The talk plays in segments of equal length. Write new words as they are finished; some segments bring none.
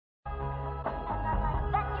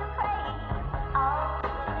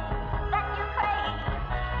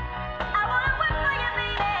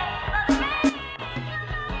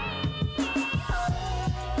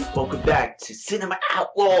welcome back to Cinema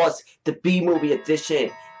Outlaws, the B-movie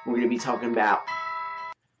edition. We're going to be talking about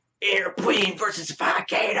Airplane versus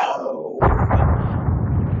Volcano.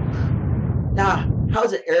 Now,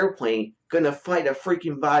 how's an airplane going to fight a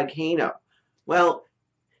freaking volcano? Well,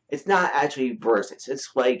 it's not actually versus.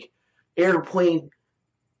 It's like airplane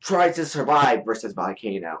tries to survive versus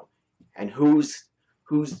volcano. And who's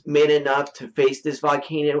man enough to face this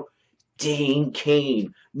volcano?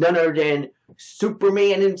 Cain, none other than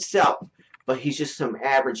Superman himself, but he's just some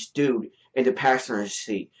average dude in the passenger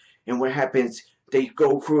seat. And what happens? They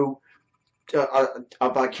go through a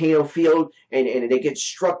volcano field, and they get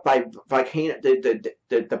struck by volcano.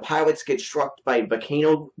 The pilots get struck by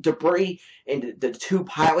volcano debris, and the two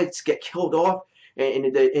pilots get killed off.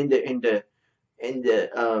 And the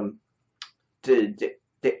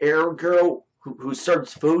air girl who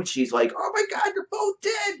serves food, she's like, "Oh my God, they're both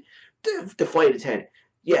dead." The flight attendant,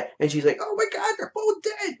 yeah, and she's like, "Oh my God, they're both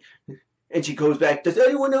dead." And she goes back, "Does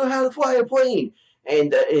anyone know how to fly a plane?"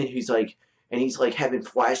 And he's like having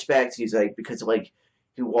flashbacks. He's like, because like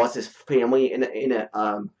he lost his family in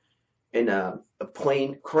a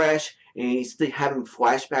plane crash, and he's still having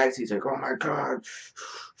flashbacks. He's like, "Oh my God,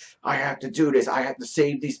 I have to do this. I have to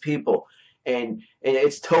save these people." And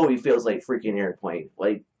it totally feels like freaking Airplane.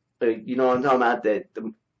 Like you know what I'm talking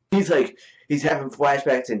about? He's having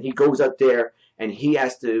flashbacks, and he goes up there and he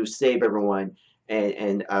has to save everyone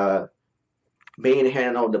and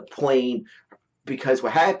manhandle the plane, because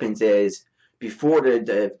what happens is before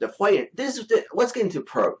the flight. Let's get into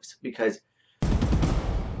pros, because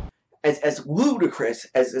as ludicrous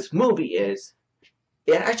as this movie is,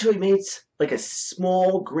 it actually makes like a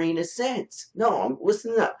small grain of sense. No, I'm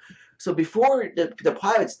listening up. So before the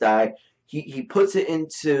pilots die, he puts it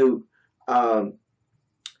into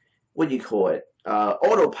what do you call it?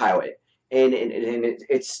 Autopilot, and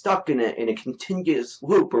it's stuck in a continuous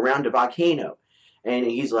loop around the volcano. And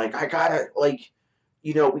he's like, "I gotta, like,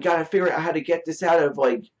 we gotta figure out how to get this out of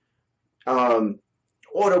like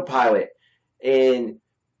autopilot." And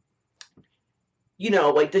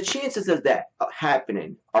like the chances of that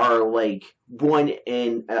happening are like 1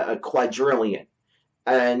 in a quadrillion,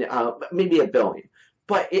 and maybe a billion.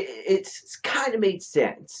 But it's kind of made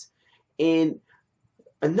sense. And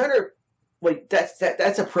another, like, that's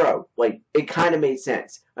a pro. Like, it kind of made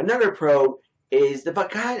sense. Another pro is the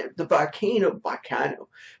volcano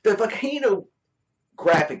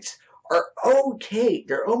graphics are okay.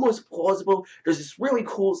 They're almost plausible. There's this really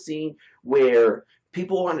cool scene where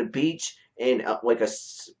people on the beach, and like a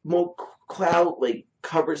smoke cloud like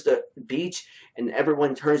covers the beach, and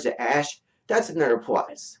everyone turns to ash. That's another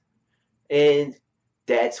plus. And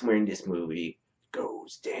that's when this movie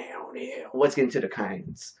goes downhill. Let's get into the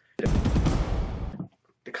cons.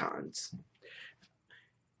 The cons.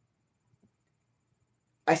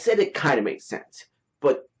 I said it kind of makes sense,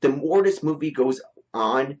 but the more this movie goes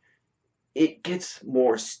on, it gets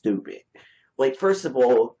more stupid. Like, first of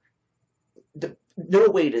all, no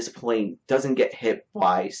way this plane doesn't get hit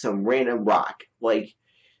by some random rock. Like,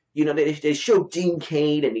 they show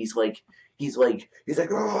Cain, and he's like he's like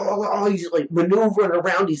maneuvering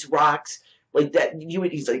around these rocks like that.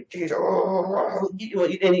 He's like,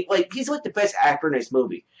 and he's like the best actor in this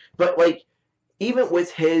movie. But like, even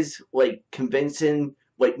with his like convincing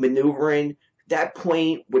like maneuvering, that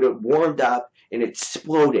plane would have warmed up and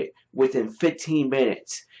exploded within 15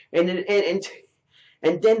 minutes. And then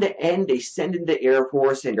the end, they send in the Air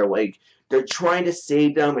Force, and they're trying to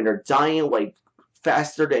save them, and they're dying like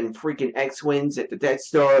faster than freaking X-Wings at the Death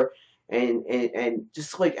Star. And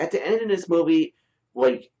just like at the end of this movie,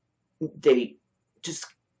 like they just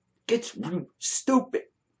gets stupid.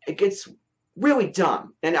 It gets really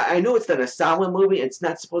dumb. And I know it's an Asylum movie, and it's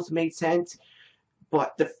not supposed to make sense,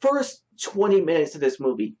 but the first 20 minutes of this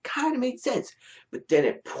movie kind of made sense. But then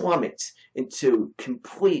it plummets into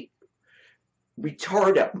complete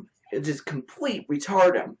retardum. It's just complete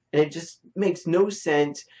retardum, and it just makes no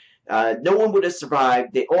sense. No one would have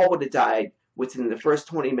survived. They all would have died within the first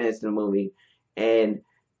 20 minutes of the movie, and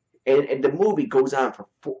the movie goes on for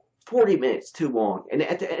 40 minutes too long. And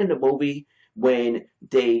at the end of the movie, when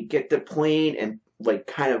they get the plane and like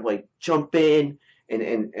kind of like jump in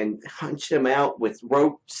and hunch them out with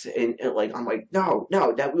ropes, and like, I'm like, no,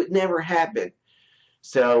 that would never happen.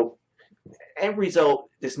 So end result,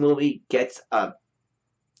 this movie gets a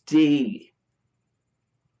D.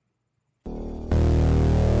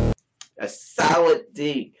 A solid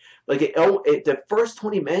D. Like the first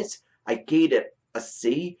 20 minutes, I gave it a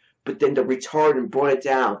C, but then the retardant brought it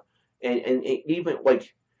down, and it even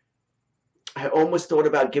like I almost thought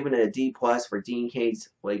about giving it a D plus for Cain's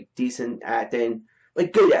like decent acting,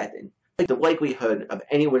 like good acting. the likelihood of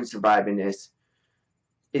anyone surviving this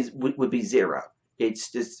would be zero.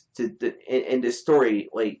 It's just and the story,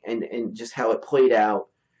 like, and just how it played out,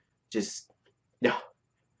 just no,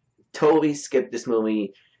 totally skipped this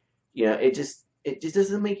movie. It just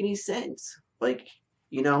doesn't make any sense. Like,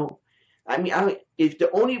 I mean, if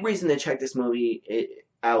the only reason to check this movie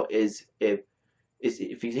out is if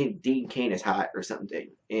you think Dean Cain is hot or something,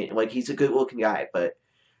 and like he's a good looking guy, but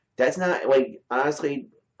that's not, like, honestly.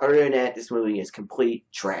 Other than that, this movie is complete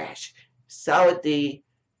trash. Solid D.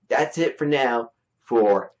 That's it for now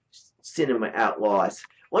for Cinema Outlaws.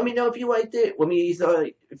 Let me know if you liked it. Let me know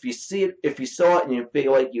if you see it, if you saw it and you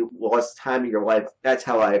feel like you lost time of your life. That's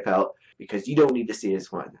how I felt, because you don't need to see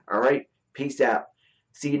this one. All right, peace out.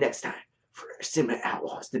 See you next time for Cinema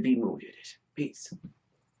Outlaws, the B movie edition. Peace.